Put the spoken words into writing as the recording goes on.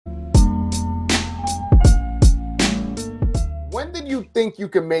you think you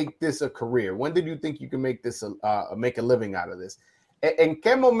can make this a career? When did you think you can make this make a living out of this? ¿En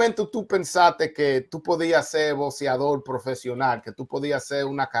qué momento tú pensaste que tú podías ser boxeador profesional, que tú podías hacer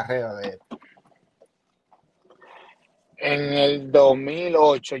una carrera de esto? En el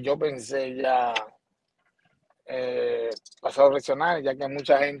 2008 yo pensé ya pasar a profesional, ya que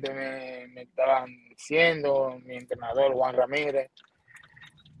mucha gente me estaban diciendo, mi entrenador Juan Ramírez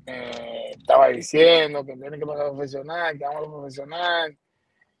estaba diciendo que tiene que pasar a profesional, que vamos a profesional.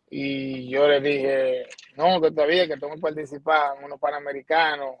 Y yo le dije, no, que todavía que tengo que participar en unos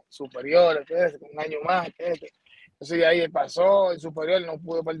panamericanos superiores, que un año más, que este. Entonces de ahí pasó, el superior no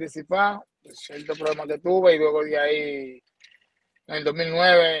pude participar, cierto problema que tuve, y luego de ahí, en el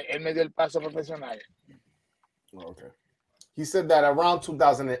 2009, él me dio el paso profesional. Okay. He said that around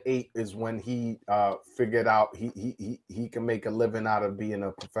 2008 is when he figured out he can make a living out of being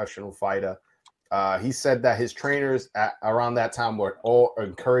a professional fighter. He said that his trainers around that time were all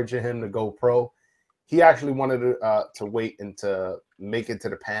encouraging him to go pro. He actually wanted to wait and to make it to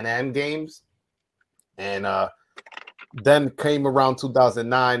the Pan Am Games. And then came around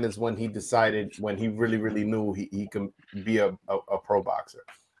 2009 is when he decided, when he really knew he can be a pro boxer.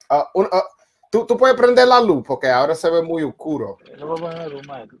 ¿Tú puedes prender la luz porque ahora se ve muy oscuro.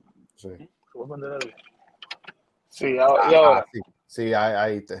 Sí, ahora. Sí,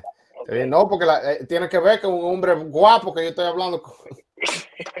 ahí te. Okay. No, porque tiene que ver con un hombre guapo que yo estoy hablando con.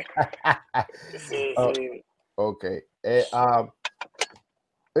 Sí. Ok.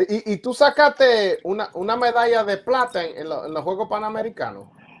 ¿Y tú sacaste una medalla de plata en los Juegos Panamericanos?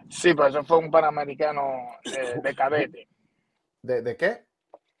 Sí, pero eso fue un Panamericano de cadete. ¿De qué?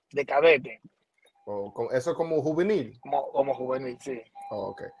 De cadete. Eso como juvenil. Como juvenil, sí. Oh,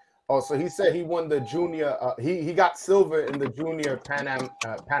 okay. Oh, so he said he won the junior. He got silver in the junior Pan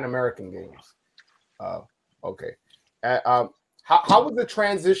American Games. Okay. How was the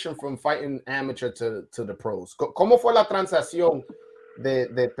transition from fighting amateur to the pros? ¿Cómo fue la transición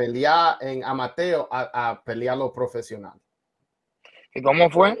de pelear en amateur a pelear lo profesional? ¿Y cómo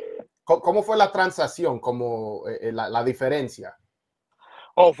fue? ¿Cómo fue la transición? Como la diferencia.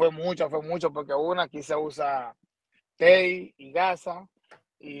 Oh, fue mucho, porque aquí se usa TEI y gasa,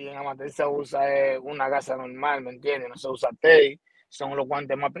 y en amateur se usa una gasa normal, ¿me entiendes? No se usa TEI, son los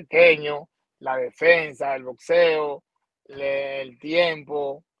guantes más pequeños, la defensa, el boxeo, el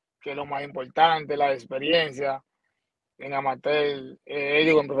tiempo, que es lo más importante, la experiencia. En amateur,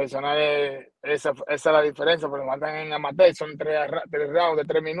 digo, en profesional, esa es la diferencia, porque matan en amateur, son tres rounds de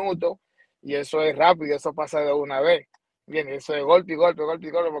 3 minutos, y eso es rápido, eso pasa de una vez. Bien, eso es golpe y golpe,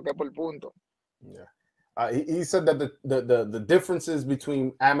 porque es por punto. Yeah. He said that the differences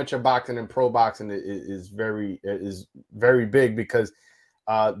between amateur boxing and pro boxing is very big, because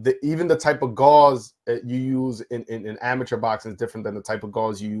even the type of gauze you use in amateur boxing is different than the type of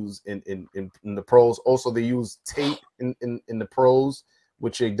gauze you use in the pros. Also, they use tape in the pros,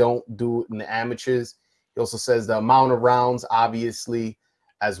 which they don't do in the amateurs. He also says the amount of rounds, obviously,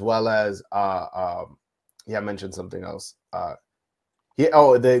 as well as I mentioned something else.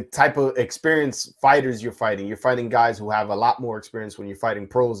 The type of experienced fighters you're fighting. You're fighting guys who have a lot more experience when you're fighting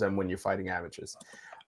pros than when you're fighting amateurs.